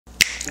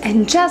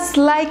And just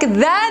like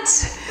that,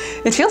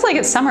 it feels like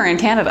it's summer in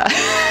Canada.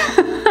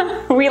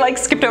 We like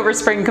skipped over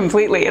spring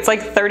completely. It's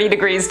like 30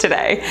 degrees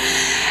today.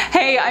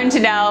 Hey, I'm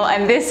Janelle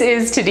and this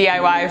is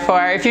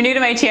toDIYfor. If you're new to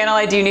my channel,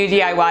 I do new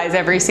DIYs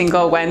every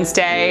single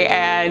Wednesday.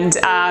 And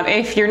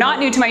if you're not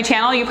new to my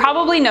channel, you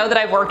probably know that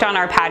I've worked on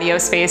our patio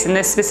space in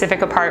this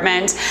specific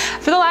apartment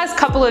for the last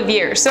couple of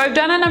years. So I've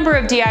done a number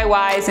of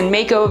DIYs and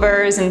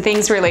makeovers and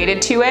things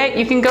related to it.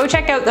 You can go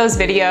check out those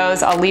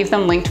videos. I'll leave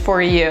them linked for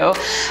you.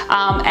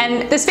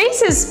 And the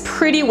space is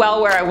pretty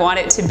well where I want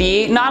it to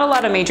be. Not a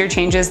lot of major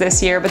changes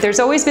this year, but there's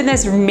always been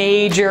this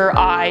major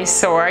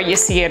eyesore. You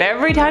see it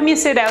every time you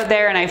sit out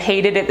there, and I've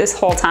hated it this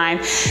whole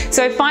time.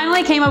 So I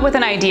finally came up with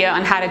an idea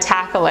on how to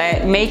tackle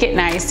it, make it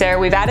nicer.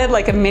 We've added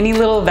like a mini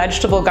little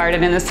vegetable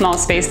garden in the small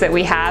space that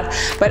we have,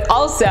 but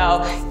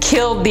also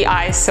killed the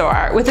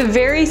eyesore with a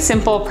very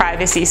simple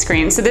privacy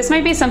screen. So this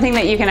might be something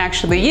that you can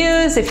actually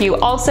use if you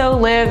also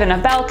live in a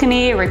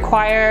balcony,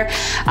 require,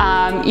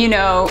 you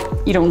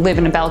don't live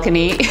in a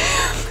balcony.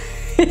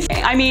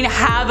 I mean,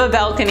 have a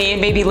balcony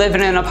and maybe live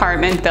in an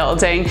apartment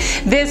building.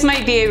 This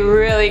might be a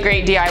really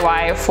great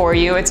DIY for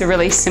you. It's a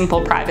really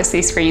simple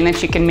privacy screen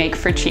that you can make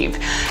for cheap.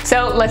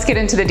 So let's get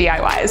into the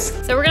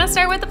DIYs. So we're gonna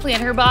start with the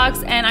planter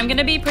box, and I'm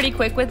gonna be pretty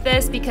quick with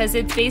this because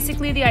it's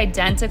basically the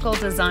identical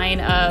design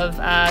of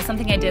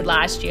something I did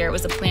last year. It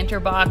was a planter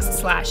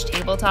box /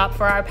 tabletop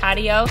for our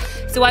patio.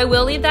 So I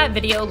will leave that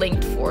video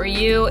linked for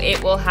you.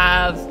 It will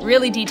have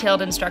really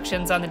detailed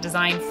instructions on the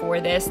design for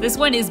this. This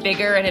one is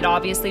bigger and it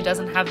obviously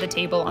doesn't have the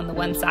table on the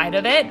one side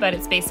of it, but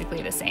it's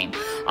basically the same.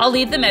 I'll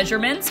leave the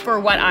measurements for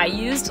what I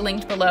used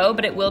linked below,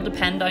 but it will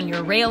depend on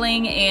your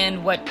railing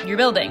and what you're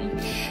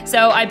building.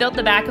 So I built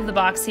the back of the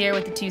box here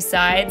with the two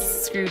sides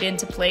screwed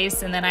into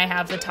place, and then I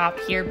have the top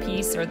here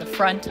piece, or the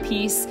front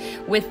piece,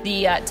 with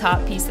the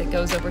top piece that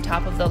goes over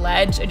top of the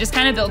ledge. I just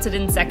kind of built it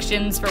in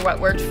sections for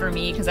what worked for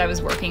me because I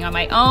was working on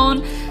my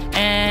own,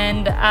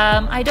 and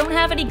I don't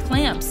have any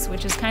clamps,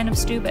 which is kind of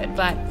stupid,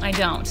 but I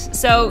don't.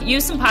 So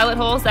use some pilot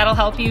holes. That'll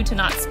help you to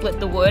not split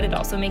the wood. It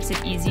also makes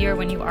it easier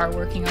when you are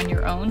working on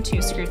your own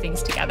to screw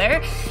things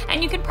together.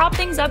 And you can prop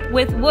things up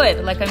with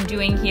wood like I'm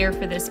doing here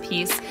for this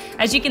piece.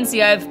 As you can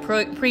see, I've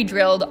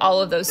pre-drilled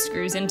all of those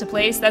screws into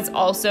place. That's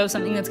also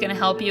something that's going to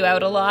help you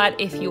out a lot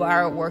if you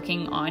are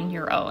working on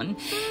your own.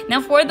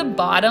 Now for the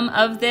bottom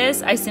of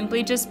this, I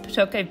simply just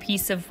took a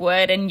piece of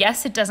wood, and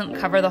yes, it doesn't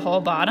cover the whole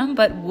bottom,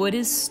 but wood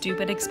is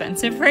stupid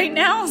expensive right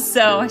now,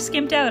 so I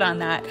skimped out on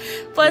that.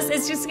 Plus,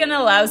 it's just going to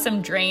allow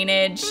some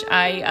drainage.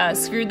 I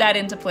screwed that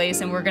into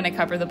place, and we're going to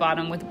cover the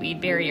bottom with weed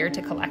barrier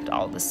to collect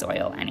all the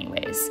soil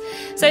anyways.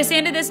 So I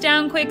sanded this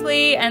down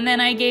quickly, and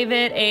then I gave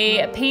it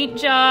a paint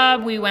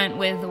job. We went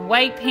with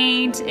white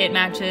paint. It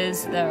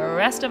matches the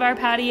rest of our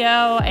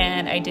patio,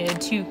 and I did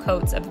 2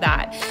 coats of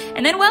that.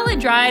 And then while it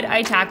dried,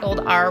 I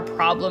tackled our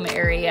problem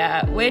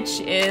area, which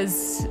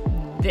is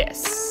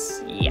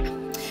this. Yeah.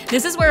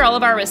 This is where all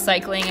of our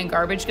recycling and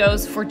garbage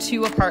goes for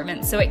 2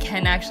 apartments, so it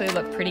can actually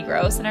look pretty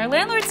gross. And our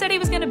landlord said he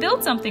was gonna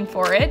build something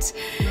for it,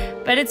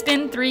 but it's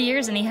been 3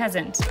 years and he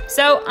hasn't.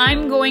 So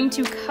I'm going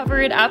to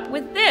cover it up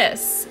with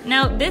this.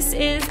 Now this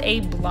is a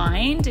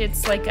blind.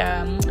 It's like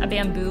a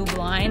bamboo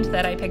blind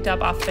that I picked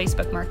up off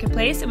Facebook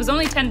Marketplace. It was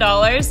only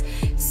 $10,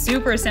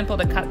 super simple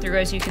to cut through,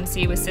 as you can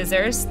see, with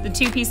scissors. The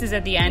 2 pieces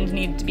at the end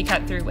needed to be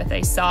cut through with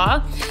a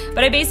saw,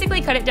 but I basically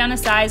cut it down to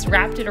size,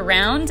 wrapped it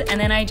around, and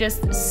then I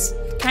just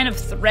kind of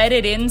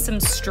threaded in some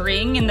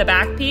string in the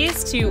back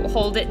piece to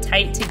hold it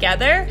tight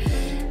together,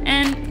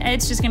 and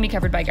it's just gonna be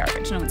covered by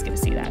garbage. No one's gonna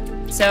see that.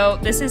 So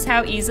this is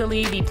how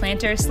easily the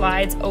planter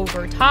slides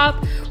over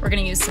top. We're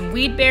gonna use some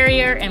weed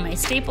barrier and my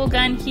staple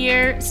gun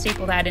here,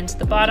 staple that into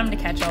the bottom to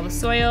catch all the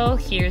soil.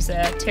 Here's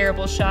a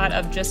terrible shot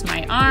of just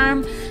my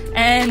arm,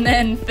 and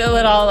then fill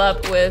it all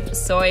up with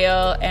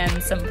soil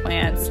and some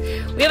plants.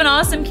 We have an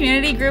awesome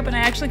community group, and I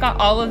actually got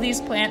all of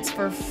these plants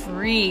for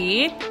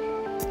free.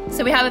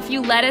 So we have a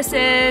few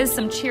lettuces,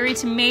 some cherry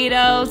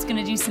tomatoes,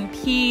 gonna do some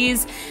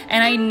peas,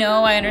 and I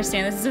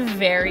understand this is a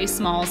very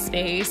small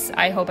space.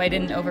 I hope I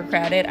didn't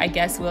overcrowd it. I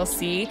guess we'll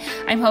see.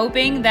 I'm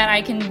hoping that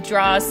I can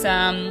draw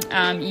some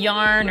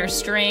yarn or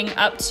string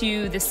up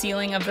to the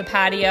ceiling of the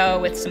patio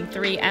with some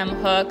 3M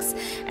hooks,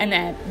 and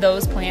that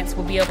those plants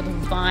will be able to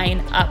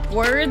vine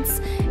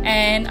upwards.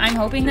 And I'm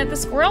hoping that the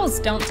squirrels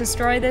don't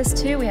destroy this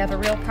too. We have a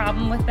real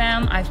problem with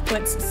them. I've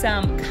put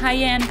some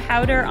cayenne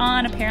powder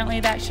on. Apparently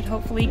that should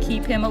hopefully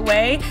keep him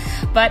away.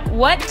 But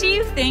what do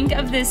you think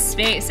of this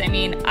space? I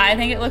mean, I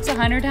think it looks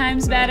 100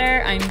 times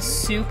better. I'm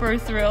super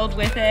thrilled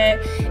with it,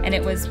 and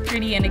it was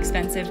pretty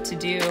inexpensive to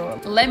do.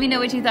 Let me know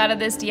what you thought of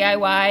this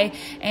DIY,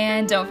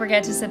 and don't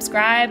forget to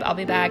subscribe. I'll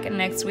be back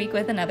next week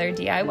with another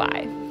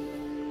DIY.